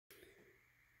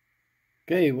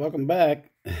Okay, welcome back.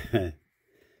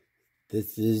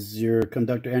 This is your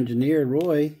conductor engineer,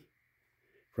 Roy,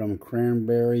 from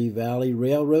Cranberry Valley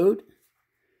Railroad.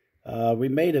 We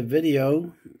made a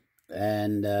video,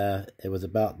 and it was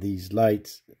about these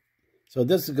lights. So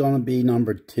this is going to be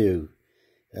number 2,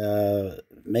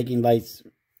 making lights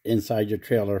inside your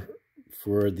trailer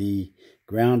for the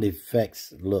ground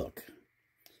effects look.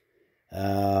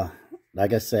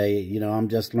 Like I say, I'm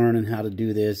just learning how to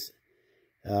do this.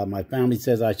 My family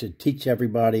says I should teach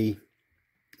everybody,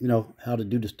 how to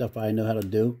do the stuff I know how to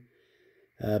do,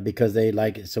 because they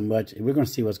like it so much. We're going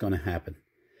to see what's going to happen.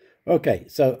 Okay,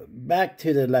 so back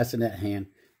to the lesson at hand.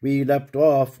 We left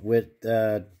off with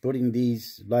putting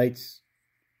these lights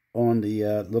on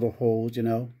the little holes,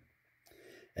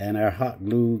 and our hot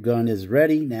glue gun is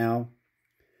ready now.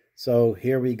 So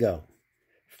here we go.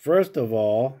 First of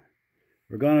all,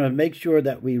 we're going to make sure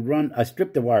that we run. I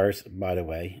stripped the wires, by the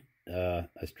way.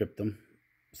 I stripped them.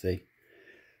 See,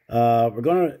 I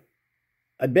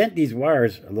bent these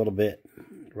wires a little bit.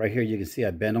 Right here, you can see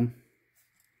I bent them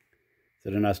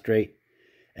so they're not straight.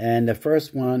 And the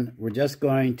first one, we're just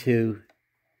going to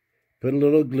put a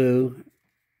little glue,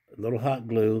 a little hot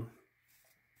glue,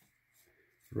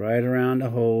 right around the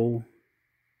hole.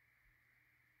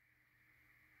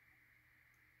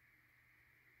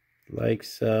 Like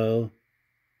so.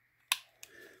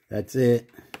 That's it.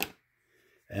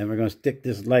 And we're going to stick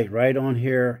this light right on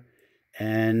here,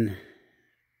 and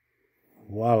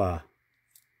voila.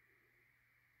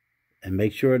 And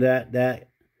make sure that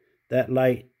that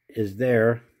light is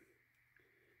there.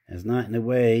 It's not in the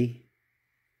way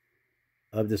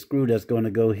of the screw that's going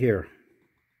to go here.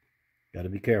 Got to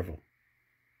be careful.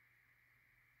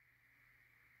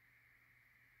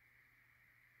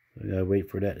 So I got to wait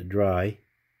for that to dry.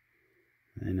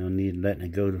 I don't need letting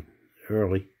it go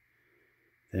early.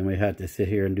 Then we have to sit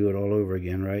here and do it all over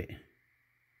again, right?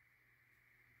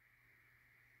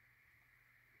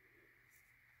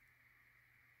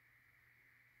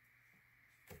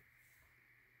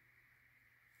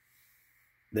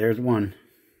 There's one.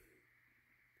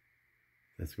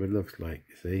 That's what it looks like,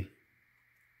 see?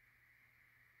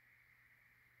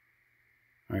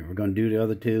 All right, we're going to do the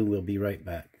other two. We'll be right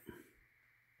back.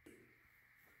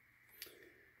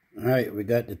 All right, we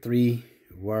got the 3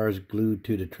 wires glued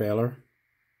to the trailer.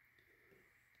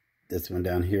 This one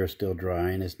down here is still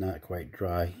drying. It's not quite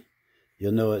dry.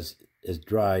 You'll know it's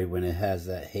dry when it has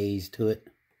that haze to it,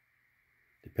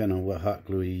 depending on what hot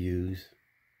glue you use.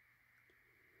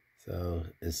 So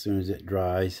as soon as it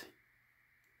dries,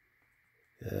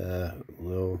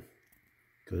 we'll go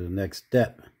to the next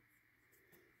step.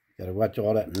 Got to watch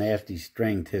all that nasty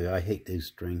string too. I hate those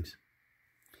strings.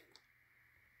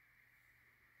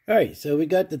 All right, so we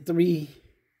got the 3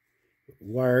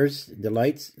 wires, the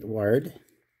lights wired.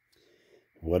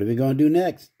 What are we going to do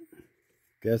next?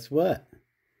 Guess what?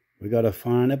 We got to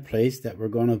find a place that we're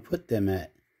going to put them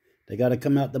at. They got to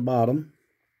come out the bottom.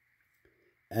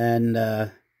 And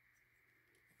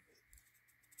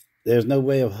there's no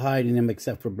way of hiding them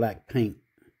except for black paint.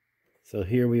 So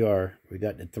here we are. We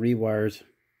got the 3 wires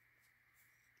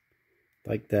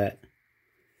like that.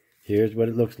 Here's what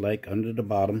it looks like under the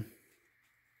bottom.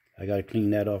 I got to clean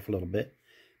that off a little bit.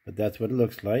 But that's what it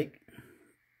looks like.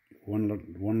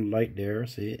 One light there,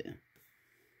 see it?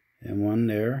 And one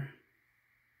there.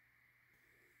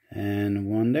 And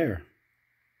one there.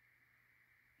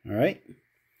 All right.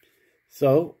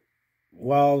 So,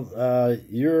 while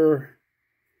you're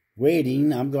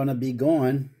waiting, I'm going to be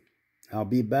going. I'll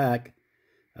be back.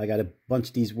 I got to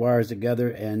bunch these wires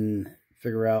together and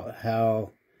figure out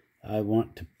how I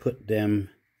want to put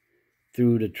them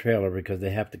through the trailer, because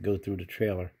they have to go through the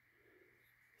trailer.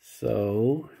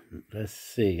 So, let's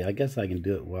see. I guess I can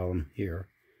do it while I'm here.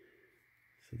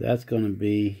 So that's going to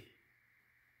be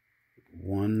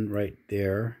one right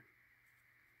there.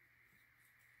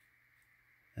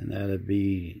 And that'll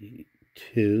be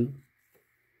 2.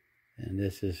 And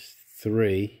this is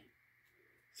 3.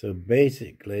 So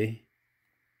basically,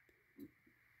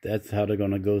 that's how they're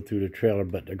going to go through the trailer,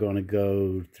 but they're going to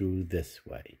go through this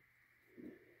way.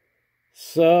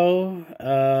 So,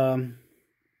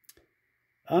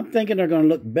 I'm thinking they're going to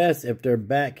look best if they're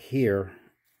back here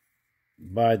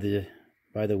by the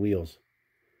wheels.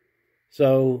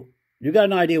 So you got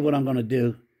an idea what I'm going to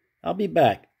do. I'll be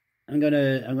back. I'm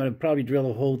gonna probably drill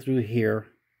a hole through here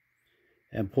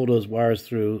and pull those wires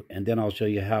through, and then I'll show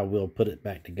you how we'll put it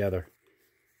back together.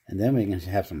 And then we can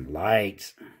have some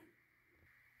lights.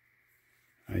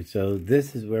 All right, so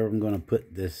this is where I'm going to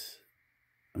put this.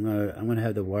 I'm gonna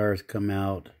have the wires come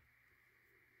out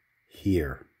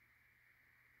here.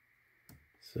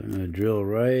 So I'm going to drill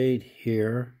right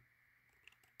here.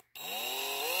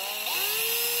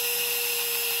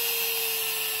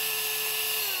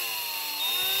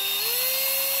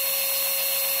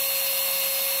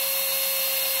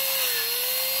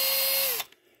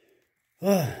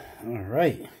 All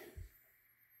right.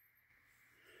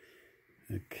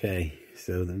 Okay,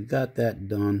 so we got that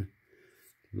done.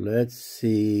 Let's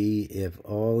see if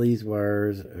all these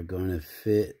wires are going to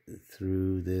fit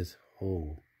through this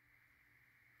hole.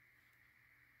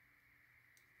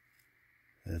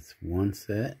 That's one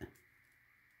set.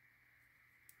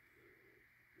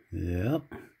 Yep,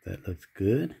 that looks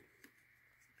good.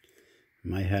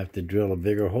 Might have to drill a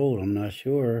bigger hole. I'm not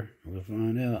sure. We'll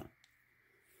find out.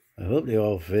 I hope they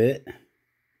all fit.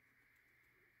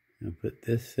 I'll put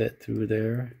this set through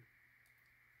there.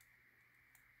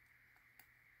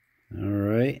 All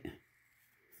right.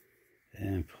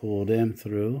 And pull them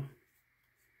through.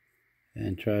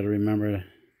 And try to remember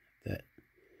that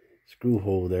screw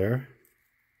hole there.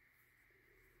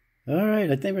 All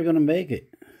right, I think we're going to make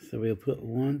it. So we'll put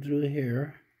one through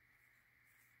here.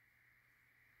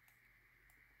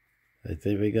 I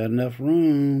think we got enough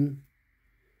room.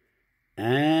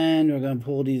 And we're going to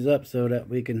pull these up so that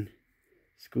we can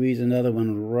squeeze another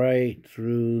one right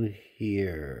through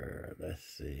here. Let's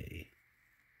see.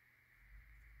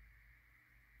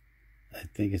 I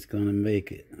think it's going to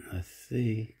make it. Let's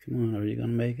see. Come on, are you going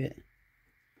to make it?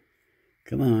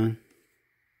 Come on.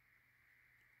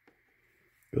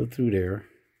 Go through there.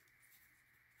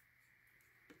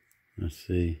 Let's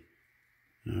see.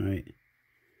 All right.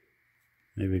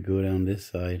 Maybe go down this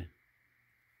side.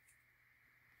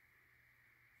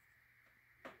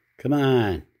 Come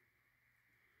on.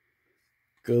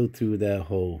 Go through that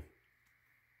hole.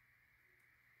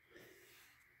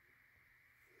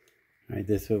 All right,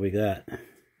 this is what we got.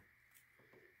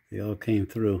 They all came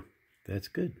through. That's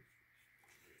good.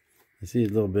 I see a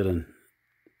little bit of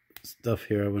stuff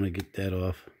here. I want to get that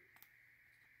off.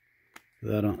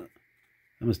 I'm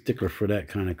a stickler for that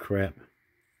kind of crap.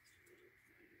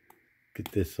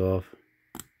 Get this off.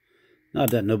 Not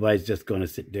that nobody's just going to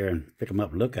sit there and pick them up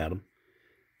and look at them.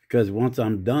 Because once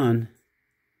I'm done,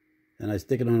 and I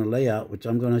stick it on a layout, which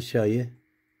I'm going to show you,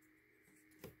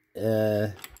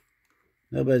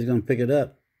 nobody's going to pick it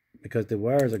up because the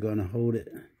wires are going to hold it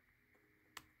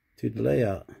to the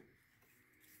layout.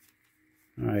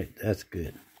 All right, that's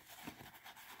good.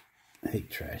 I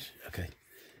hate trash. Okay,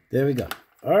 there we go.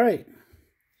 All right,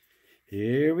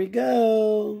 here we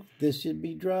go. This should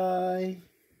be dry.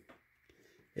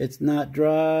 It's not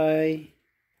dry.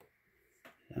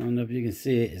 I don't know if you can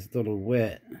see it. It's a little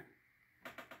wet.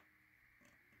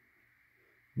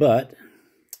 But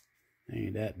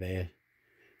ain't that bad.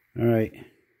 All right.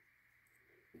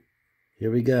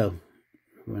 Here we go.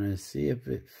 We're going to see if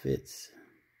it fits.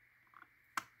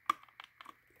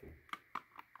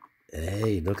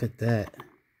 Hey, look at that.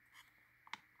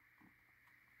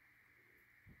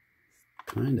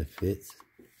 Kind of fits.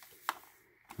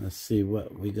 Let's see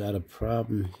what we got a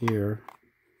problem here.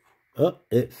 Oh,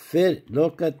 it fit.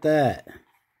 Look at that.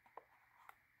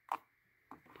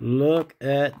 Look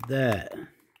at that.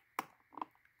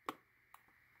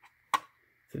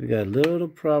 So we got a little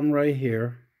problem right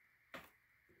here.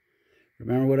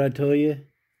 Remember what I told you?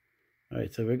 All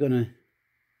right, so we're going to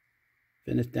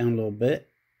finish down a little bit.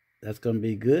 That's going to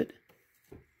be good.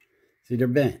 See, they're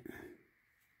bent.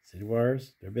 See the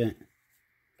wires? They're bent.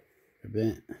 They're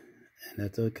bent. And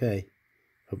that's okay.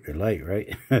 Hope you're light,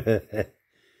 right?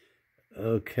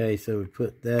 Okay, so we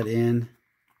put that in.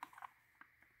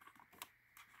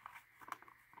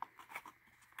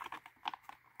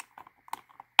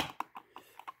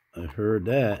 I heard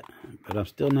that, but I'm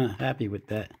still not happy with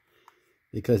that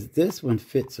because this one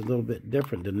fits a little bit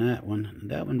different than that one. And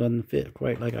that one doesn't fit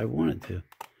quite like I want it to.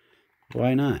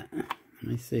 Why not? Let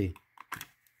me see.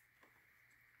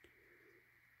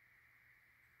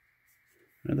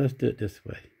 Well, let's do it this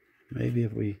way. Maybe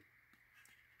if we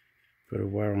put a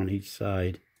wire on each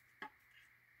side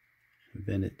and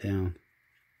bend it down.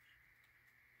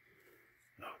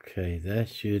 Okay, that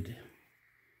should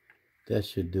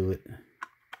do it.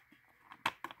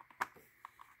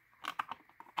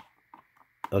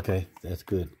 Okay, that's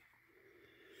good.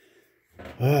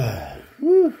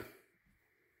 Whew.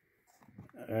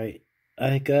 All right,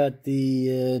 I got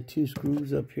the 2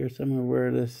 screws up here somewhere where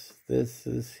this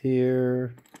is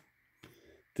here.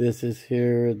 This is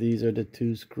here. These are the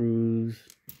 2 screws.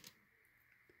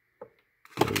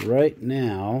 So right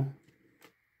now,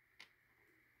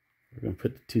 we're going to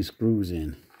put the 2 screws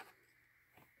in.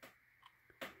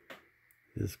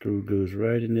 This screw goes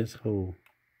right in this hole.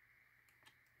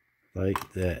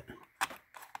 Like that.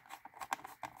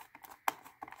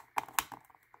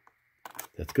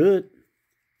 That's good.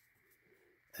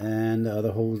 And the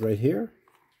other hole's right here.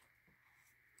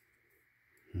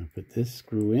 I'll put this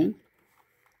screw in.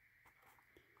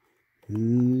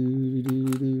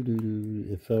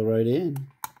 It fell right in.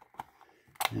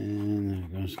 And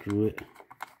I'm going to screw it.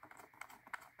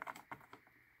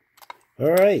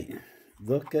 All right.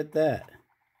 Look at that.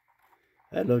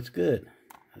 That looks good.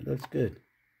 That looks good.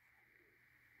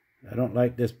 I don't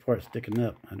like this part sticking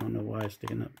up. I don't know why it's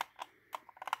sticking up.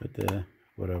 But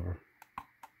whatever.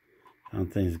 I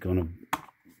don't think it's going to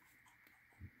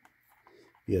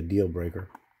be a deal breaker.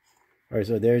 All right,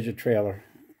 so there's your trailer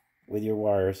with your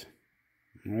wires.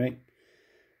 All right.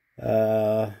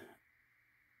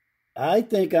 I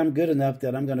think I'm good enough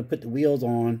that I'm going to put the wheels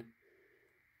on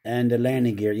and the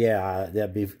landing gear. Yeah,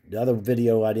 that'd be the other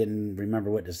video. I didn't remember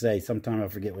what to say. Sometimes I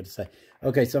forget what to say.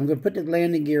 Okay, so I'm going to put the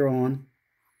landing gear on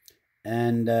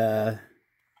and get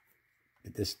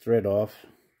this thread off.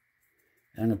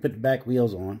 And I'm going to put the back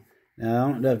wheels on. Now,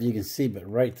 I don't know if you can see, but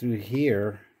right through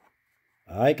here,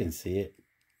 I can see it.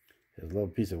 There's a little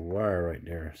piece of wire right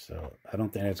there, so I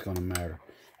don't think that's going to matter.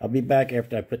 I'll be back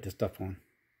after I put the stuff on.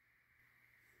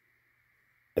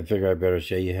 I figure I better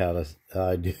show you how to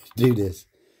do this.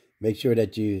 Make sure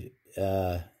that you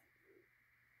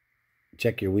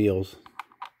check your wheels.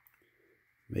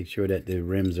 Make sure that the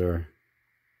rims are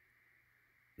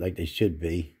like they should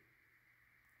be.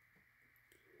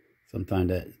 Sometimes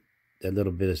that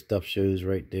little bit of stuff shows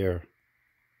right there.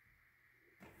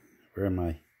 Where am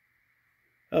I?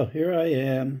 Oh, here I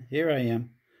am. Here I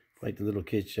am. Like the little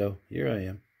kids show. Here I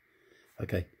am.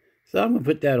 Okay. So I'm going to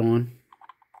put that on.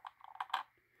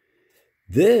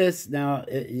 This, now,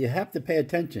 you have to pay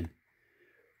attention.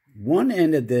 One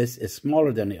end of this is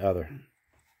smaller than the other.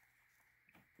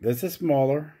 This is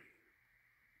smaller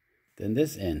than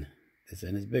this end. This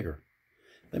end is bigger.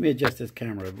 Let me adjust this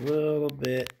camera a little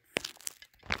bit.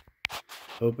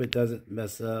 Hope it doesn't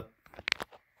mess up.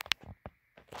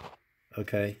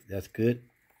 Okay, that's good.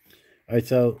 All right,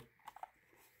 so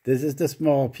this is the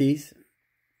small piece.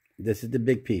 This is the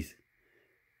big piece.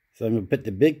 So I'm going to put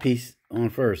the big piece on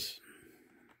first.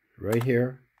 Right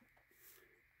here.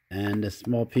 And the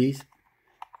small piece.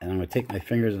 And I'm going to take my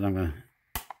fingers and I'm going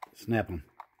to snap them.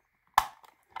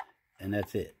 And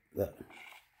that's it. Look.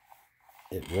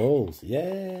 It rolls.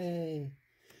 Yay.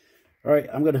 All right,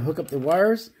 I'm going to hook up the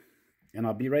wires. And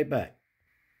I'll be right back.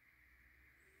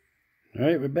 All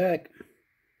right, we're back.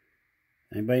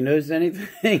 Anybody notice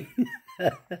anything?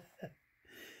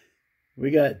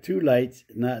 We got 2 lights,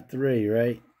 not 3,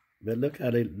 right? But look how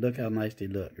nice they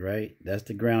look, right? That's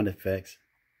the ground effects.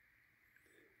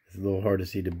 It's a little hard to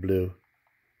see the blue.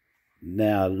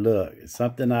 Now look,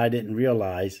 something I didn't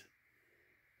realize.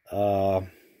 I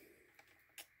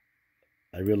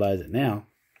realize it now.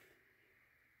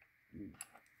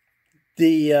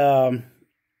 The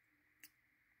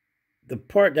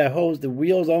part that holds the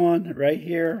wheels on right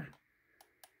here,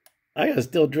 I gotta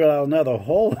still drill out another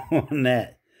hole on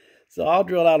that. So I'll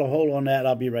drill out a hole on that.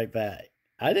 I'll be right back.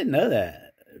 I didn't know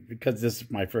that because this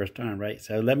is my first time, right?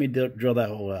 So let me drill that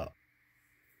hole out.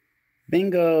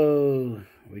 Bingo!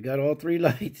 We got all 3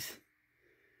 lights.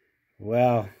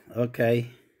 Wow. Okay.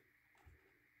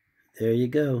 There you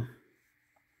go.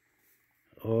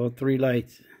 All 3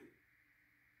 lights.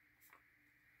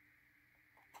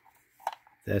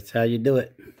 That's how you do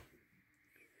it.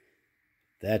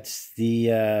 That's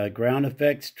the ground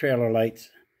effects trailer lights.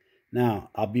 Now,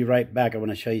 I'll be right back. I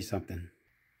want to show you something.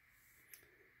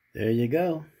 There you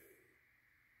go.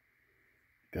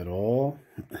 Got all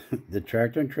the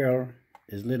tractor and trailer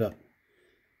is lit up.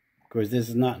 Of course, this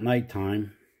is not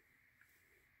nighttime,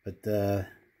 but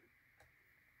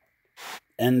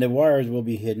and the wires will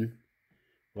be hidden.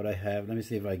 What I have. Let me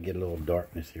see if I can get a little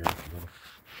darkness here. A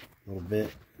little bit,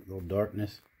 a little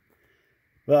darkness.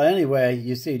 Well, anyway,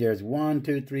 you see there's 1,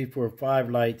 2, 3, 4, 5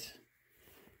 lights.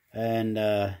 And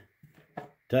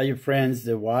tell your friends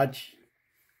to watch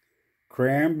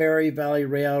Cranberry Valley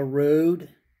Railroad.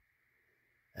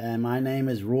 And my name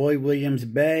is Roy Williams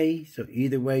Bay. So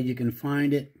either way you can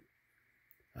find it.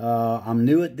 I'm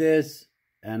new at this.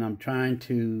 And I'm trying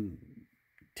to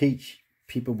teach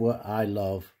people what I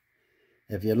love.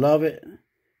 If you love it,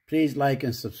 please like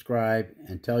and subscribe.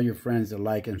 And tell your friends to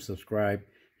like and subscribe.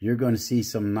 You're going to see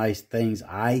some nice things,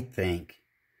 I think,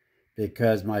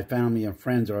 because my family and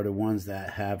friends are the ones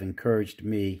that have encouraged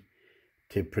me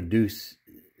to produce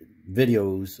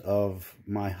videos of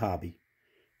my hobby.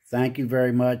 Thank you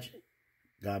very much.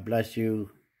 God bless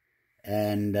you.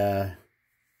 And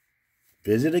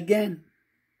visit again.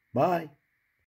 Bye.